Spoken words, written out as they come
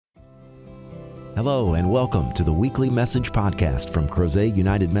Hello and welcome to the weekly message podcast from Crozet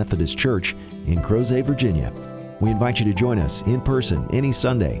United Methodist Church in Crozet, Virginia. We invite you to join us in person any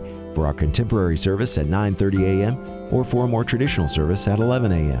Sunday for our contemporary service at 9:30 a.m. or for a more traditional service at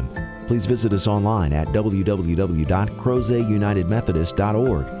 11 a.m. Please visit us online at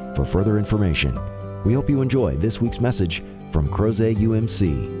www.crozetunitedmethodist.org for further information. We hope you enjoy this week's message from Crozet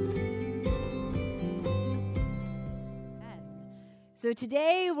UMC. So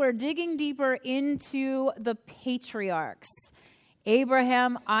today we're digging deeper into the patriarchs,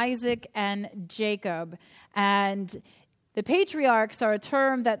 Abraham, Isaac, and Jacob. And the patriarchs are a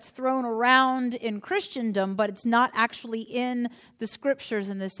term that's thrown around in Christendom, but it's not actually in the scriptures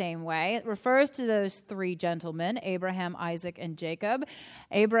in the same way. It refers to those three gentlemen, Abraham, Isaac, and Jacob.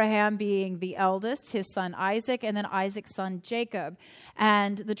 Abraham being the eldest, his son Isaac, and then Isaac's son Jacob.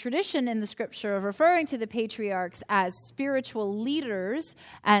 And the tradition in the scripture of referring to the patriarchs as spiritual leaders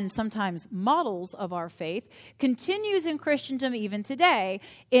and sometimes models of our faith continues in Christendom even today.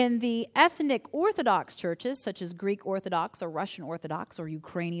 In the ethnic Orthodox churches, such as Greek Orthodox or Russian Orthodox or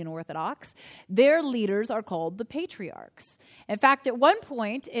Ukrainian Orthodox, their leaders are called the patriarchs. In fact, at one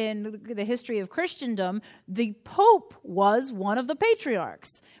point in the history of Christendom, the Pope was one of the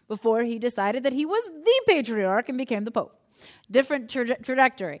patriarchs before he decided that he was the patriarch and became the Pope. Different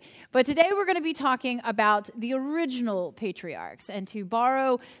trajectory. But today we're going to be talking about the original patriarchs. And to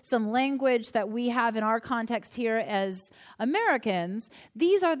borrow some language that we have in our context here as Americans,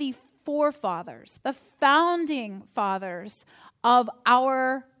 these are the forefathers, the founding fathers of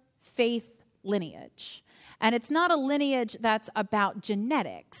our faith lineage. And it's not a lineage that's about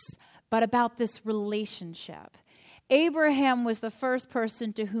genetics, but about this relationship. Abraham was the first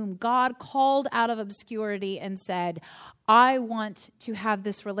person to whom God called out of obscurity and said, I want to have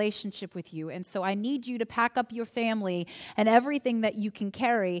this relationship with you. And so I need you to pack up your family and everything that you can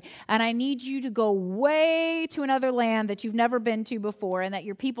carry. And I need you to go way to another land that you've never been to before and that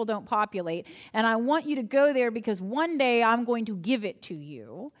your people don't populate. And I want you to go there because one day I'm going to give it to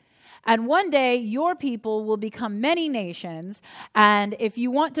you. And one day, your people will become many nations. And if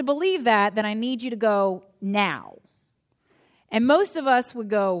you want to believe that, then I need you to go now. And most of us would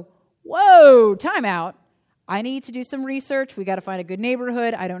go, whoa, time out. I need to do some research. We got to find a good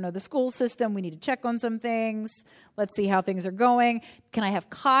neighborhood. I don't know the school system. We need to check on some things. Let's see how things are going. Can I have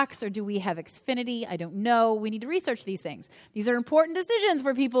Cox or do we have Xfinity? I don't know. We need to research these things. These are important decisions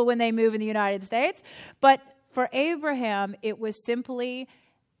for people when they move in the United States. But for Abraham, it was simply,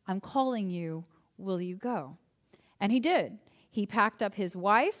 I'm calling you, will you go? And he did. He packed up his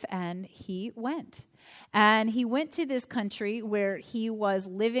wife and he went. And he went to this country where he was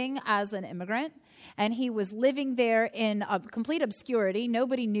living as an immigrant, and he was living there in a complete obscurity.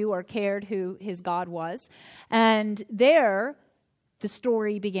 Nobody knew or cared who his God was. And there, the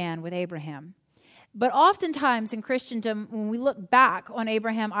story began with Abraham. But oftentimes in Christendom, when we look back on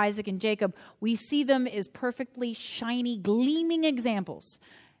Abraham, Isaac, and Jacob, we see them as perfectly shiny, gleaming examples.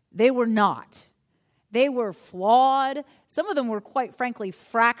 They were not. They were flawed. Some of them were, quite frankly,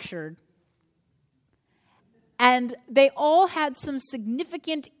 fractured. And they all had some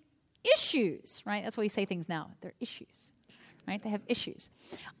significant issues, right? That's why we say things now. They're issues, right? They have issues.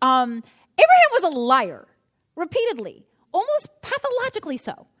 Abraham was a liar, repeatedly, almost pathologically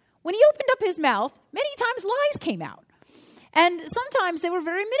so. When he opened up his mouth, many times lies came out. And sometimes they were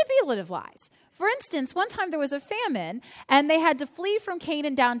very manipulative lies. For instance, one time there was a famine, and they had to flee from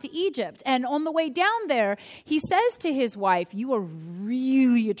Canaan down to Egypt. And on the way down there, he says to his wife, you are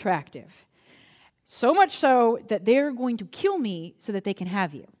really attractive. So much so that they're going to kill me so that they can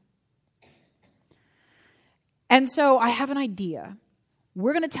have you. And so I have an idea.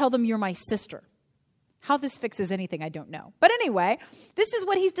 We're going to tell them you're my sister. How this fixes anything, I don't know. But anyway, this is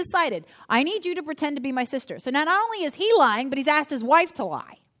what he's decided. I need you to pretend to be my sister. So now not only is he lying, but he's asked his wife to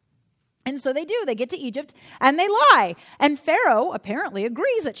lie. And so they do. They get to Egypt and they lie. And Pharaoh apparently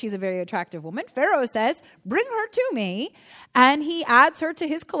agrees that she's a very attractive woman. Pharaoh says, bring her to me. And he adds her to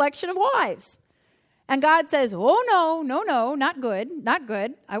his collection of wives. And God says, oh, no, not good.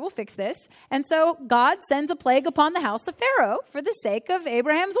 I will fix this. And so God sends a plague upon the house of Pharaoh for the sake of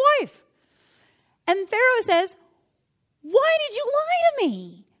Abraham's wife. And Pharaoh says, why did you lie to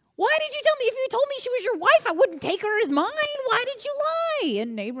me? Why did you tell me? If you told me she was your wife, I wouldn't take her as mine. Why did you lie?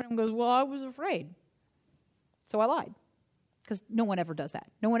 And Abraham goes, well, I was afraid. So I lied. Because no one ever does that.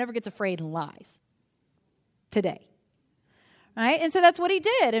 No one ever gets afraid and lies. Today. Right? And so that's what he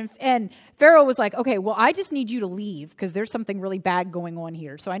did. And Pharaoh was like, okay, well, I just need you to leave because there's something really bad going on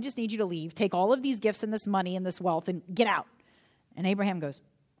here. So I just need you to leave, take all of these gifts and this money and this wealth and get out. And Abraham goes,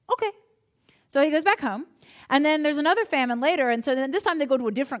 okay. So he goes back home. And then there's another famine later. And so then this time they go to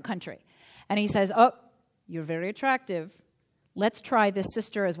a different country. And he says, oh, you're very attractive. Let's try this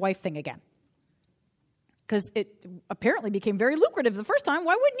sister as wife thing again. Because it apparently became very lucrative the first time.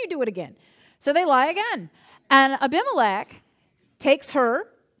 Why wouldn't you do it again? So they lie again. And Abimelech takes her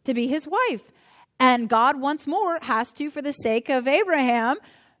to be his wife. And God once more has to, for the sake of Abraham,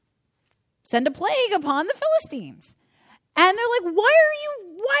 send a plague upon the Philistines. And they're like, why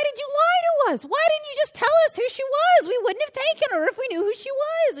did you lie to us? Why didn't you just tell us who she was? We wouldn't have taken her if we knew who she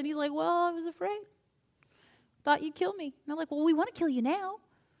was. And he's like, well, I was afraid. Thought you'd kill me. And they're like, well, we want to kill you now.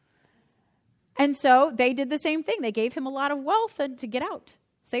 And so they did the same thing. They gave him a lot of wealth and to get out.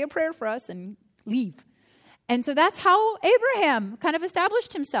 Say a prayer for us and leave. And so that's how Abraham kind of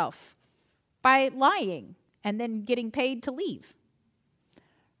established himself, by lying and then getting paid to leave.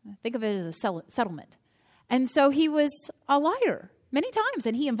 Think of it as a settlement. And so he was a liar many times,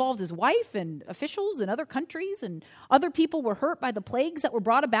 and he involved his wife and officials in other countries, and other people were hurt by the plagues that were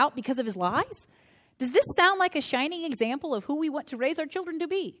brought about because of his lies. Does this sound like a shining example of who we want to raise our children to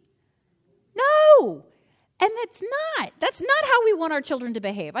be? No, and that's not how we want our children to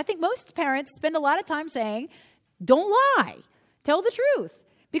behave. I think most parents spend a lot of time saying, don't lie, tell the truth.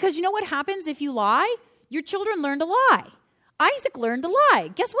 Because you know what happens if you lie? Your children learn to lie. Isaac learned to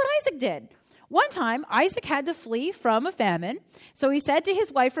lie. Guess what Isaac did? One time, Isaac had to flee from a famine. So he said to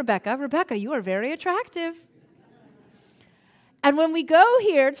his wife, Rebecca, you are very attractive. And when we go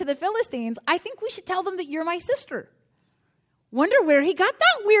here to the Philistines, I think we should tell them that you're my sister. Wonder where he got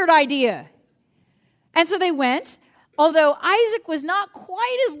that weird idea. And so they went. Although Isaac was not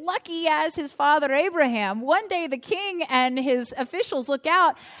quite as lucky as his father Abraham, one day the king and his officials look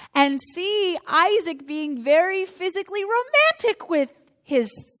out and see Isaac being very physically romantic with his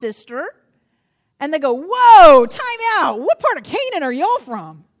sister. And they go, whoa, time out. What part of Canaan are y'all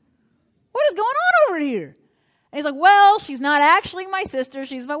from? What is going on over here? And he's like, well, she's not actually my sister.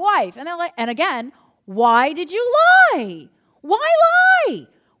 She's my wife. And they're like, and again, why did you lie? Why lie?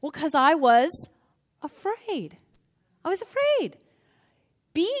 Well, because I was afraid. I was afraid.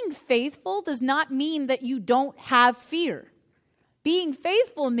 Being faithful does not mean that you don't have fear. Being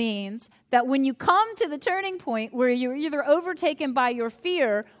faithful means that when you come to the turning point where you're either overtaken by your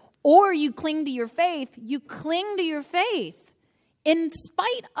fear or you cling to your faith, you cling to your faith in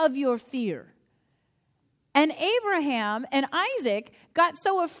spite of your fear. And Abraham and Isaac got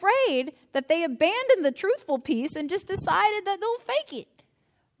so afraid that they abandoned the truthful piece and just decided that they'll fake it,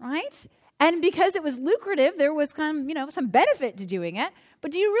 right? And because it was lucrative, there was some benefit to doing it.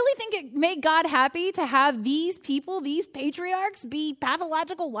 But do you really think it made God happy to have these people, these patriarchs, be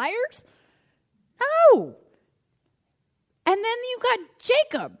pathological liars? No. And then you got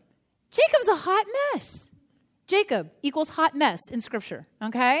Jacob. Jacob's a hot mess. Jacob equals hot mess in Scripture,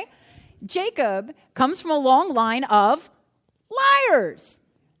 okay? Jacob comes from a long line of liars.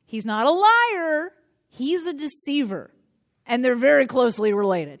 He's not a liar. He's a deceiver. And they're very closely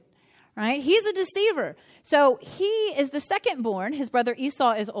related. Right? He's a deceiver. So he is the second born. His brother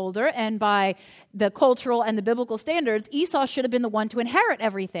Esau is older, and by the cultural and the biblical standards, Esau should have been the one to inherit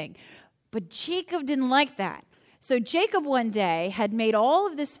everything. But Jacob didn't like that. So Jacob one day had made all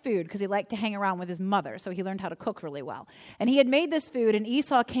of this food because he liked to hang around with his mother, so he learned how to cook really well. And he had made this food, and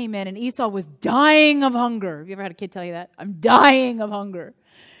Esau came in, and Esau was dying of hunger. Have you ever had a kid tell you that? I'm dying of hunger.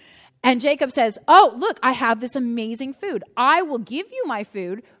 And Jacob says, oh, look, I have this amazing food. I will give you my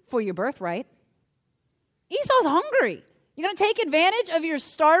food for your birthright. Esau's hungry. You're going to take advantage of your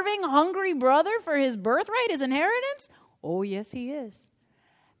starving, hungry brother for his birthright, his inheritance? Oh, yes, he is.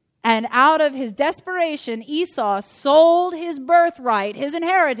 And out of his desperation, Esau sold his birthright, his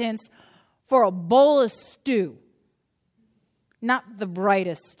inheritance, for a bowl of stew. Not the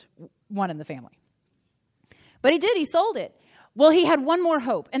brightest one in the family. But he did. He sold it. Well, he had one more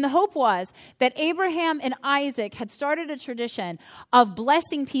hope, and the hope was that Abraham and Isaac had started a tradition of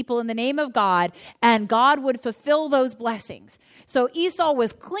blessing people in the name of God, and God would fulfill those blessings. So Esau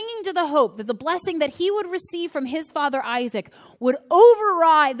was clinging to the hope that the blessing that he would receive from his father Isaac would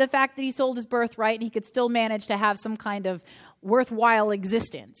override the fact that he sold his birthright and he could still manage to have some kind of worthwhile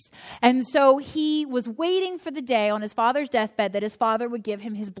existence. And so he was waiting for the day on his father's deathbed that his father would give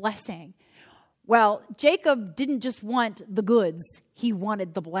him his blessing. Well, Jacob didn't just want the goods, he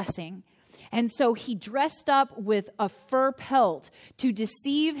wanted the blessing. And so he dressed up with a fur pelt to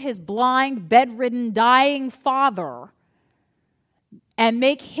deceive his blind, bedridden, dying father and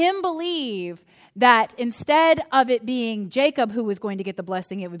make him believe that instead of it being Jacob who was going to get the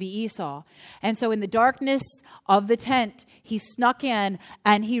blessing, it would be Esau. And so in the darkness of the tent, he snuck in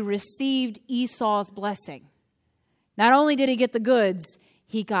and he received Esau's blessing. Not only did he get the goods,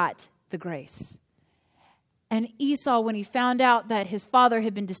 he got the grace. And Esau, when he found out that his father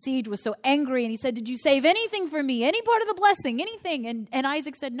had been deceived, was so angry. And he said, did you save anything for me? Any part of the blessing? Anything? And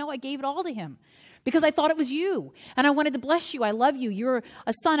Isaac said, no, I gave it all to him because I thought it was you. And I wanted to bless you. I love you. You're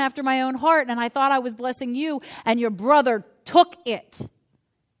a son after my own heart. And I thought I was blessing you. And your brother took it.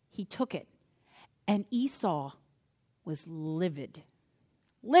 He took it. And Esau was livid.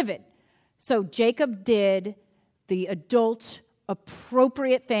 Livid. So Jacob did the adult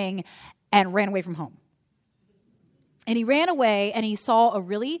appropriate thing and ran away from home. And he ran away and he saw a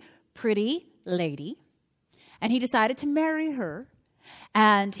really pretty lady and he decided to marry her.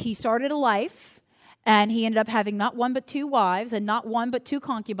 And he started a life and he ended up having not one but two wives and not one but two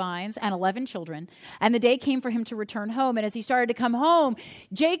concubines and 11 children. And the day came for him to return home. And as he started to come home,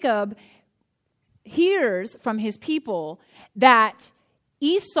 Jacob hears from his people that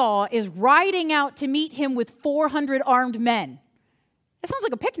Esau is riding out to meet him with 400 armed men. It sounds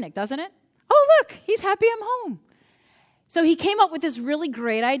like a picnic, doesn't it? Oh, look, he's happy I'm home. So he came up with this really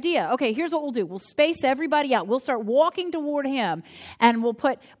great idea. Okay, here's what we'll do. We'll space everybody out. We'll start walking toward him, and we'll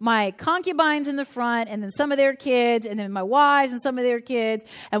put my concubines in the front, and then some of their kids, and then my wives and some of their kids,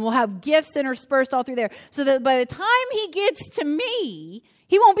 and we'll have gifts interspersed all through there, so that by the time he gets to me,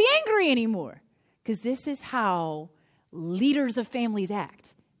 he won't be angry anymore. Because this is how leaders of families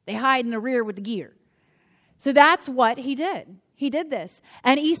act. They hide in the rear with the gear. So that's what he did. He did this.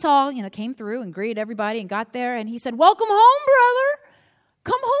 And Esau, came through and greeted everybody and got there. And he said, welcome home, brother.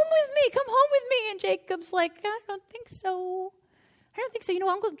 Come home with me. Come home with me. And Jacob's like, I don't think so.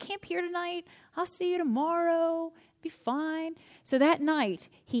 I'm going to camp here tonight. I'll see you tomorrow. Be fine. So that night,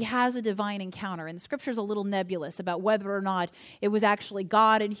 he has a divine encounter. And the scripture's a little nebulous about whether or not it was actually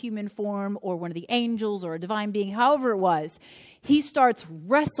God in human form or one of the angels or a divine being, however it was. He starts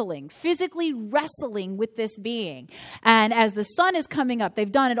physically wrestling with this being. And as the sun is coming up,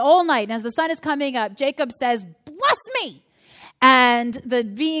 they've done it all night. And as the sun is coming up, Jacob says, bless me. And the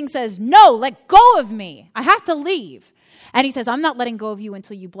being says, no, let go of me. I have to leave. And he says, I'm not letting go of you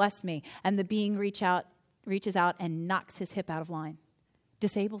until you bless me. And the being reaches out and knocks his hip out of line,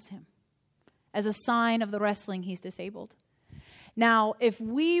 disables him. As a sign of the wrestling, he's disabled. Now, if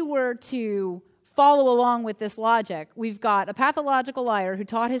we were to follow along with this logic, we've got a pathological liar who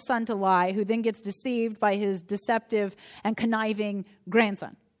taught his son to lie, who then gets deceived by his deceptive and conniving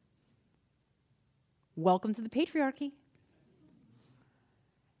grandson. Welcome to the patriarchy.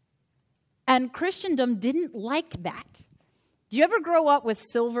 And Christendom didn't like that. Do you ever grow up with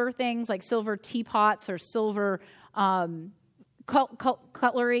silver things, like silver teapots or silver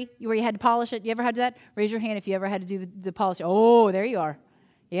cutlery, where you had to polish it? You ever had that? Raise your hand if you ever had to do the polish. Oh, there you are.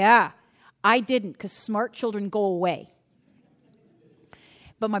 Yeah. I didn't, because smart children go away.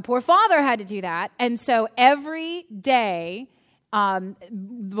 But my poor father had to do that. And so every day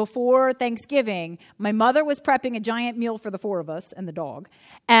before Thanksgiving, my mother was prepping a giant meal for the four of us and the dog.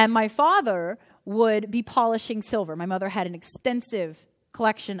 And my father would be polishing silver. My mother had an extensive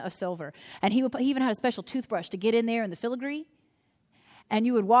collection of silver. And he even had a special toothbrush to get in there in the filigree. And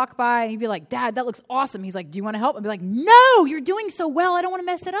you would walk by and you'd be like, Dad, that looks awesome. He's like, do you want to help? I'd be like, no, you're doing so well. I don't want to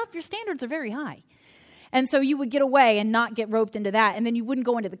mess it up. Your standards are very high. And so you would get away and not get roped into that. And then you wouldn't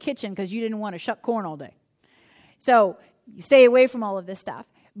go into the kitchen because you didn't want to shuck corn all day. So you stay away from all of this stuff.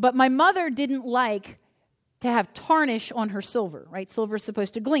 But my mother didn't like to have tarnish on her silver, right? Silver is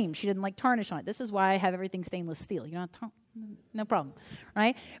supposed to gleam. She didn't like tarnish on it. This is why I have everything stainless steel. No problem,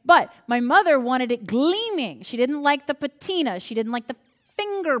 right? But my mother wanted it gleaming. She didn't like the patina. She didn't like the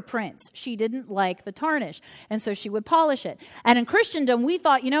fingerprints. She didn't like the tarnish. And so she would polish it. And in Christendom, we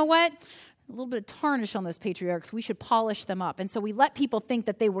thought, you know what? A little bit of tarnish on those patriarchs. We should polish them up. And so we let people think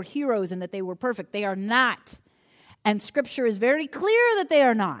that they were heroes and that they were perfect. They are not. And Scripture is very clear that they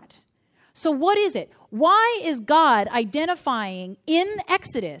are not. So what is it? Why is God identifying in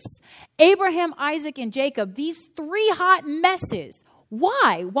Exodus Abraham, Isaac, and Jacob, these three hot messes?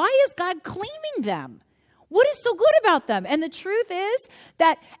 Why? Why is God claiming them? What is so good about them? And the truth is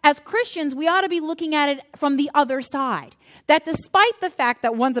that as Christians, we ought to be looking at it from the other side. That despite the fact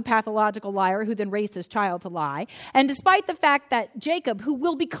that one's a pathological liar who then raised his child to lie, and despite the fact that Jacob, who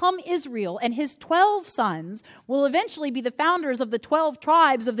will become Israel, and his 12 sons will eventually be the founders of the 12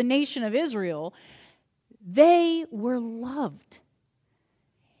 tribes of the nation of Israel, they were loved.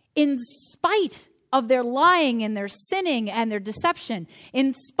 In spite of their lying and their sinning and their deception,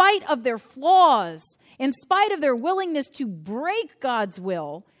 in spite of their flaws, in spite of their willingness to break God's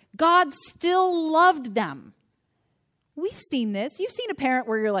will, God still loved them. We've seen this. You've seen a parent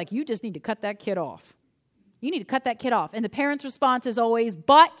where you're like, you just need to cut that kid off. You need to cut that kid off. And the parent's response is always,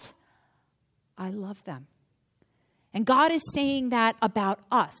 but I love them. And God is saying that about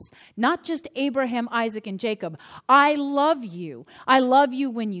us, not just Abraham, Isaac, and Jacob. I love you. I love you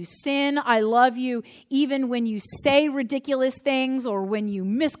when you sin. I love you even when you say ridiculous things or when you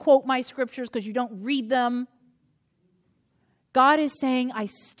misquote my scriptures because you don't read them. God is saying, I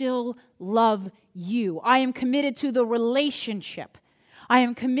still love you. I am committed to the relationship. I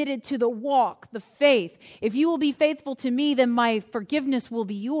am committed to the walk, the faith. If you will be faithful to me, then my forgiveness will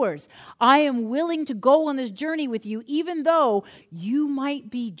be yours. I am willing to go on this journey with you, even though you might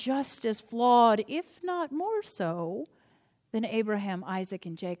be just as flawed, if not more so, than Abraham, Isaac,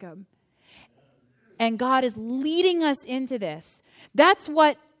 and Jacob. And God is leading us into this. That's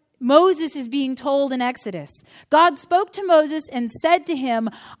what Moses is being told in Exodus. God spoke to Moses and said to him,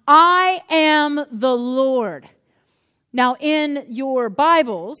 I am the Lord. Now, in your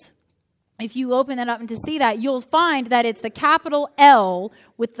Bibles, if you open it up and to see that, you'll find that it's the capital L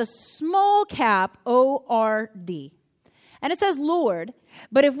with the small cap O-R-D. And it says Lord,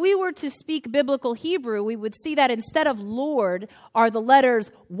 but if we were to speak biblical Hebrew, we would see that instead of Lord are the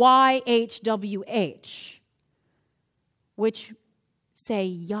letters Y-H-W-H, which say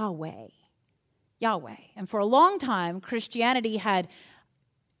Yahweh. Yahweh. And for a long time, Christianity had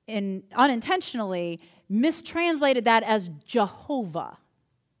unintentionally mistranslated that as Jehovah.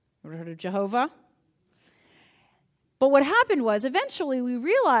 Ever heard of Jehovah? But what happened was eventually we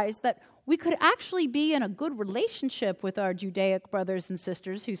realized that we could actually be in a good relationship with our Judaic brothers and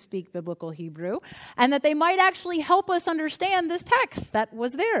sisters who speak biblical Hebrew, and that they might actually help us understand this text that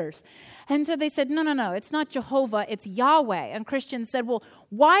was theirs. And so they said, no, it's not Jehovah, it's Yahweh. And Christians said, well,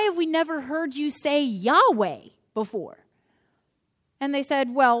 why have we never heard you say Yahweh before? And they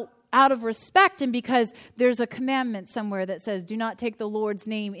said, well, out of respect and because there's a commandment somewhere that says, do not take the Lord's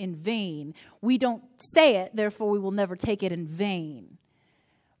name in vain. We don't say it, therefore we will never take it in vain.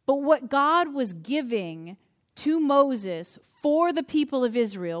 But what God was giving to Moses for the people of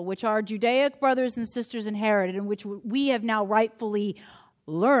Israel, which our Judaic brothers and sisters inherited and which we have now rightfully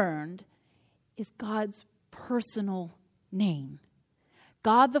learned, is God's personal name.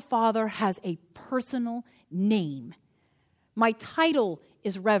 God the Father has a personal name. My title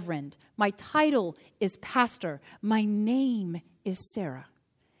is Reverend. My title is Pastor. My name is Sarah.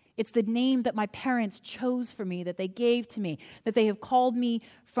 It's the name that my parents chose for me, that they gave to me, that they have called me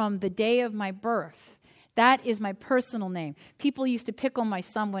from the day of my birth. That is my personal name. People used to pick on my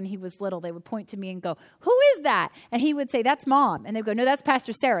son when he was little. They would point to me and go, who is that? And he would say, that's Mom. And they would go, no, that's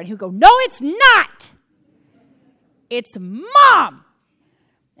Pastor Sarah. And he would go, no, it's not. It's Mom.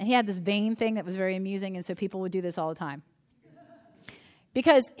 And he had this vain thing that was very amusing, and so people would do this all the time.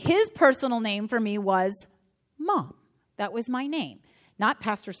 Because his personal name for me was Mom. That was my name. Not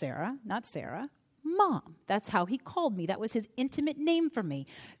Pastor Sarah, not Sarah, Mom. That's how he called me. That was his intimate name for me.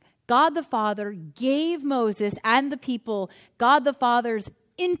 God the Father gave Moses and the people God the Father's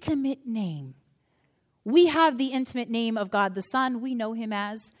intimate name. We have the intimate name of God the Son. We know him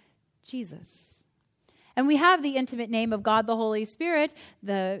as Jesus. And we have the intimate name of God the Holy Spirit.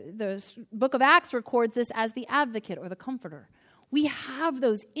 The book of Acts records this as the Advocate or the Comforter. We have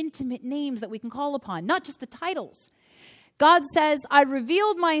those intimate names that we can call upon, not just the titles. God says, I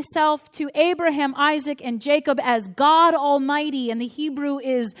revealed myself to Abraham, Isaac, and Jacob as God Almighty, and the Hebrew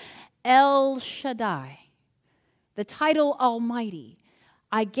is El Shaddai, the title Almighty.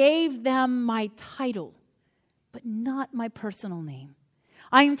 I gave them my title, but not my personal name.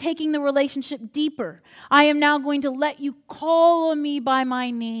 I am taking the relationship deeper. I am now going to let you call on me by my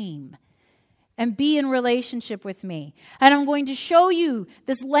name and be in relationship with me. And I'm going to show you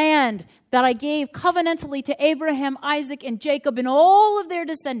this land that I gave covenantally to Abraham, Isaac, and Jacob and all of their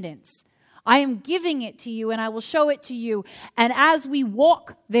descendants. I am giving it to you, and I will show it to you. And as we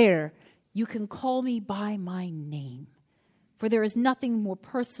walk there, you can call me by my name. For there is nothing more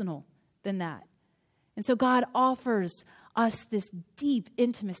personal than that. And so God offers us this deep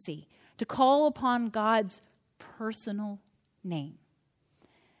intimacy to call upon God's personal name.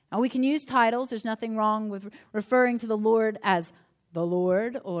 Now, we can use titles. There's nothing wrong with referring to the Lord as the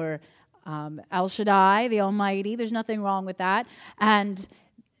Lord or El Shaddai, the Almighty. There's nothing wrong with that. And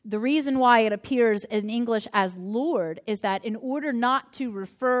the reason why it appears in English as Lord is that in order not to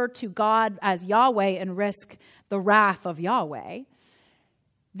refer to God as Yahweh and risk the wrath of Yahweh,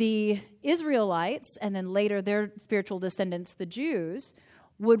 the Israelites, and then later their spiritual descendants, the Jews,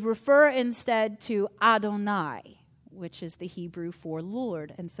 would refer instead to Adonai, which is the Hebrew for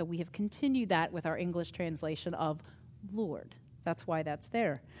Lord. And so we have continued that with our English translation of Lord. That's why that's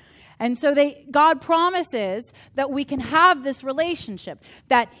there. And so God promises that we can have this relationship,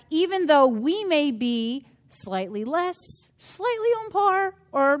 that even though we may be slightly less, slightly on par,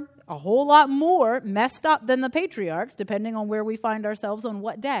 or a whole lot more messed up than the patriarchs, depending on where we find ourselves on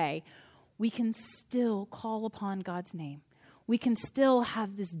what day, we can still call upon God's name. We can still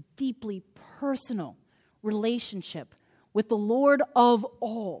have this deeply personal relationship with the Lord of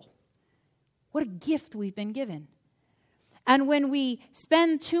all. What a gift we've been given. And when we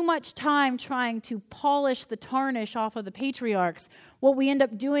spend too much time trying to polish the tarnish off of the patriarchs, what we end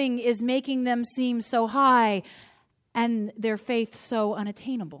up doing is making them seem so high and their faith so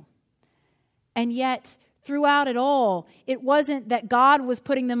unattainable. And yet, throughout it all, it wasn't that God was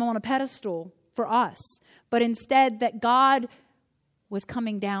putting them on a pedestal for us, but instead that God was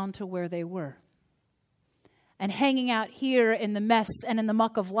coming down to where they were and hanging out here in the mess and in the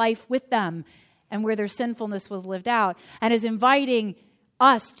muck of life with them and where their sinfulness was lived out, and is inviting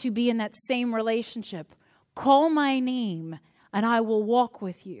us to be in that same relationship. Call my name, and I will walk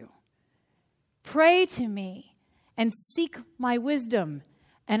with you. Pray to me, and seek my wisdom,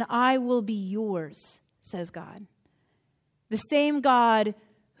 and I will be yours, says God. The same God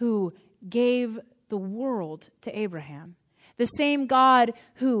who gave the world to Abraham. The same God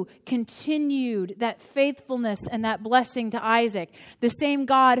who continued that faithfulness and that blessing to Isaac. The same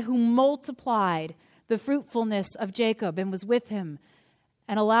God who multiplied the fruitfulness of Jacob and was with him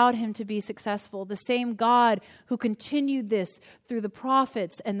and allowed him to be successful. The same God who continued this through the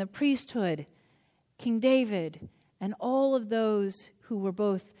prophets and the priesthood, King David, and all of those who were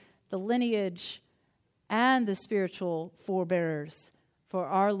both the lineage and the spiritual forebearers for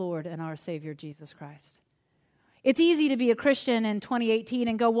our Lord and our Savior, Jesus Christ. It's easy to be a Christian in 2018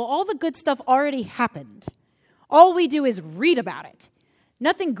 and go, well, all the good stuff already happened. All we do is read about it.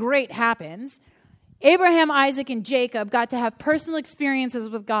 Nothing great happens. Abraham, Isaac, and Jacob got to have personal experiences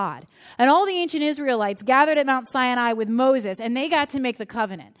with God. And all the ancient Israelites gathered at Mount Sinai with Moses, and they got to make the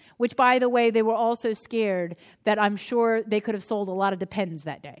covenant, which, by the way, they were also scared that I'm sure they could have sold a lot of Depends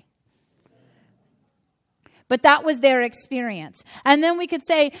that day. But that was their experience. And then we could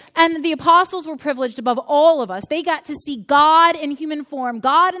say, and the apostles were privileged above all of us. They got to see God in human form,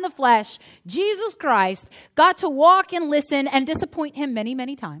 God in the flesh, Jesus Christ, got to walk and listen and disappoint him many,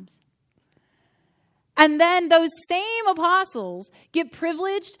 many times. And then those same apostles get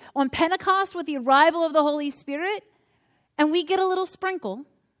privileged on Pentecost with the arrival of the Holy Spirit, and we get a little sprinkle.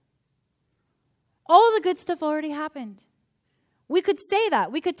 All the good stuff already happened. We could say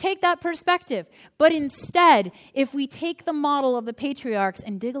that. We could take that perspective. But instead, if we take the model of the patriarchs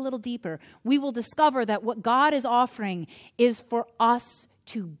and dig a little deeper, we will discover that what God is offering is for us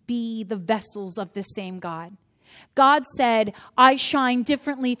to be the vessels of the same God. God said, I shine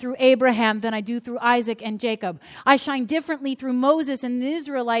differently through Abraham than I do through Isaac and Jacob. I shine differently through Moses and the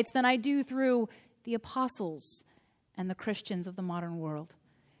Israelites than I do through the apostles and the Christians of the modern world.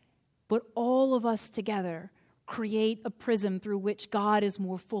 But all of us together create a prism through which God is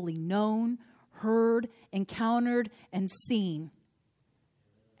more fully known, heard, encountered, and seen,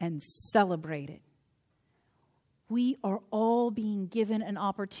 and celebrated. We are all being given an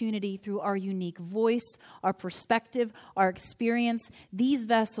opportunity through our unique voice, our perspective, our experience, these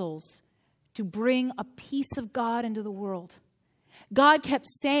vessels, to bring a piece of God into the world. God kept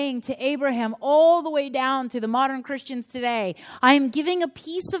saying to Abraham all the way down to the modern Christians today, I am giving a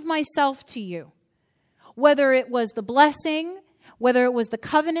piece of myself to you. Whether it was the blessing, whether it was the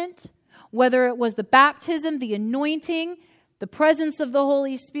covenant, whether it was the baptism, the anointing, the presence of the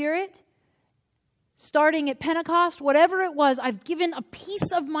Holy Spirit, starting at Pentecost, whatever it was, I've given a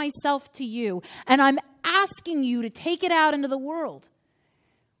piece of myself to you, and I'm asking you to take it out into the world.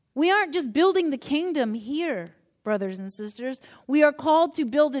 We aren't just building the kingdom here, brothers and sisters. We are called to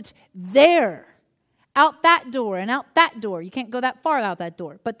build it there. Out that door and out that door. You can't go that far out that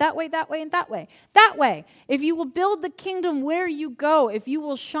door. But that way, and that way. That way. If you will build the kingdom where you go, if you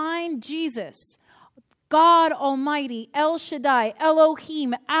will shine Jesus, God Almighty, El Shaddai,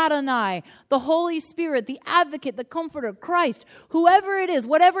 Elohim, Adonai, the Holy Spirit, the Advocate, the Comforter, Christ, whoever it is,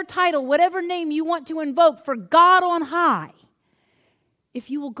 whatever title, whatever name you want to invoke for God on high, if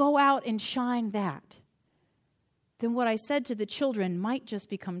you will go out and shine that, then what I said to the children might just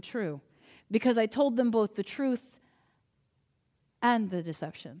become true. Because I told them both the truth and the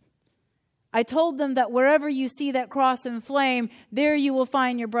deception. I told them that wherever you see that cross and flame, there you will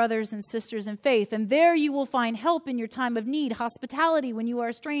find your brothers and sisters in faith. And there you will find help in your time of need, hospitality when you are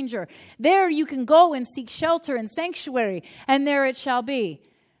a stranger. There you can go and seek shelter and sanctuary, and there it shall be.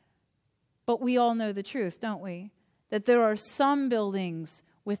 But we all know the truth, don't we? That there are some buildings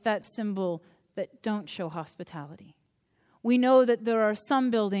with that symbol that don't show hospitality. We know that there are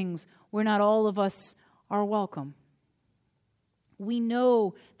some buildings where not all of us are welcome. We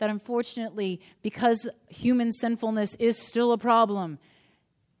know that unfortunately, because human sinfulness is still a problem,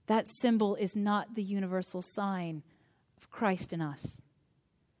 that symbol is not the universal sign of Christ in us.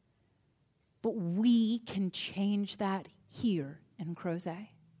 But we can change that here in Crozet.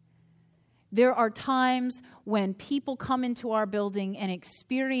 There are times when people come into our building and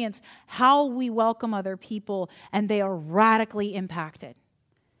experience how we welcome other people, and they are radically impacted.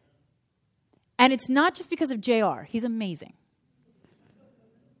 And it's not just because of JR. He's amazing.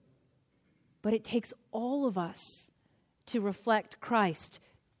 But it takes all of us to reflect Christ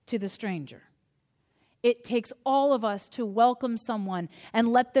to the stranger. It takes all of us to welcome someone and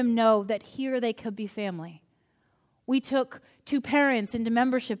let them know that here they could be family. We took 2 parents into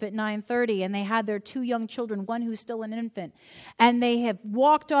membership at 9:30, and they had their 2 young children, one who's still an infant. And they have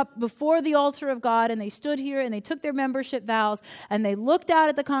walked up before the altar of God, and they stood here, and they took their membership vows, and they looked out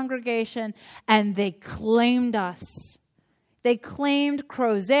at the congregation, and they claimed us. They claimed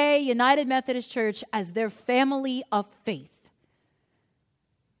Crozet United Methodist Church as their family of faith.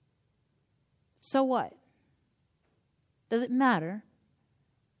 So what? Does it matter?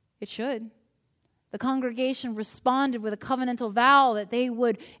 It should. The congregation responded with a covenantal vow that they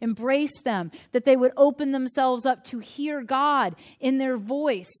would embrace them, that they would open themselves up to hear God in their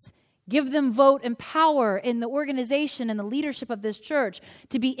voice, give them vote and power in the organization and the leadership of this church,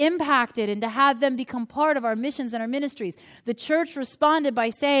 to be impacted and to have them become part of our missions and our ministries. The church responded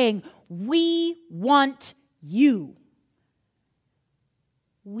by saying, "We want you.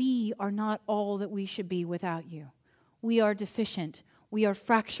 We are not all that we should be without you. We are deficient. We are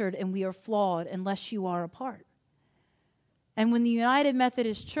fractured and we are flawed unless you are a part." And when the United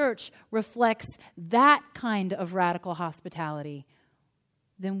Methodist Church reflects that kind of radical hospitality,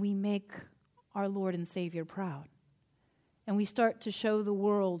 then we make our Lord and Savior proud. And we start to show the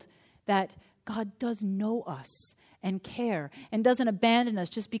world that God does know us and care and doesn't abandon us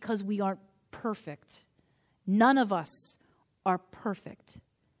just because we aren't perfect. None of us are perfect.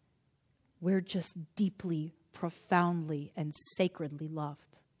 We're just deeply, profoundly, and sacredly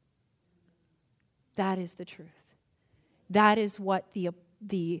loved. That is the truth. That is what the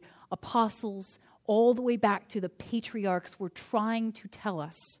apostles, all the way back to the patriarchs, were trying to tell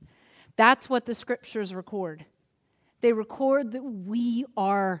us. That's what the scriptures record. They record that we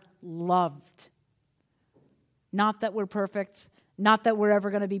are loved. Not that we're perfect, not that we're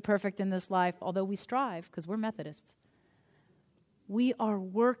ever going to be perfect in this life, although we strive because we're Methodists. We are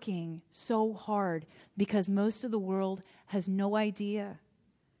working so hard because most of the world has no idea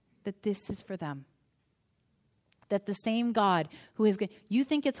that this is for them. That the same God who is... You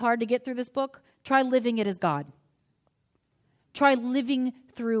think it's hard to get through this book? Try living it as God. Try living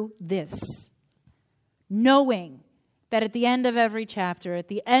through this. Knowing that at the end of every chapter, at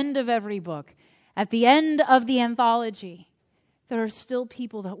the end of every book, at the end of the anthology, there are still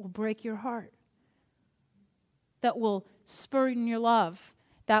people that will break your heart. That will spurn your love,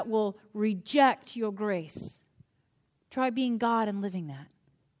 that will reject your grace. Try being God and living that.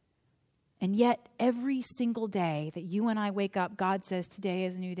 And yet, every single day that you and I wake up, God says, today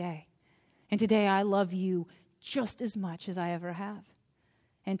is a new day. And today I love you just as much as I ever have.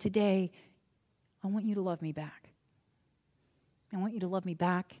 And today, I want you to love me back. I want you to love me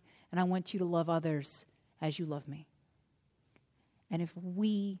back, and I want you to love others as you love me. And if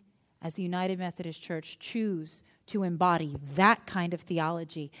we, as the United Methodist Church, choose to embody that kind of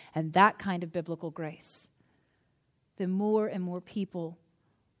theology and that kind of biblical grace, then more and more people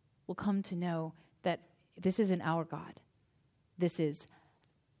will come to know that this isn't our God. This is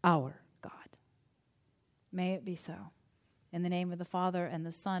our God. May it be so. In the name of the Father, and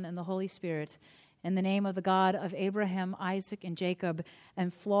the Son, and the Holy Spirit, in the name of the God of Abraham, Isaac, and Jacob,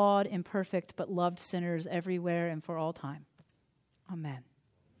 and flawed, imperfect, but loved sinners everywhere and for all time. Amen.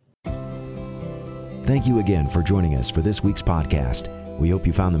 Thank you again for joining us for this week's podcast. We hope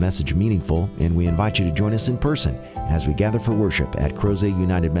you found the message meaningful, and we invite you to join us in person as we gather for worship at Crozet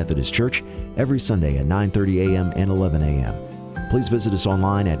United Methodist Church every Sunday at 9:30 a.m. and 11 a.m. Please visit us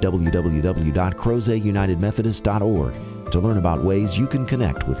online at www.crozetunitedmethodist.org to learn about ways you can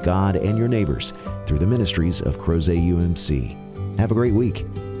connect with God and your neighbors through the ministries of Crozet UMC. Have a great week.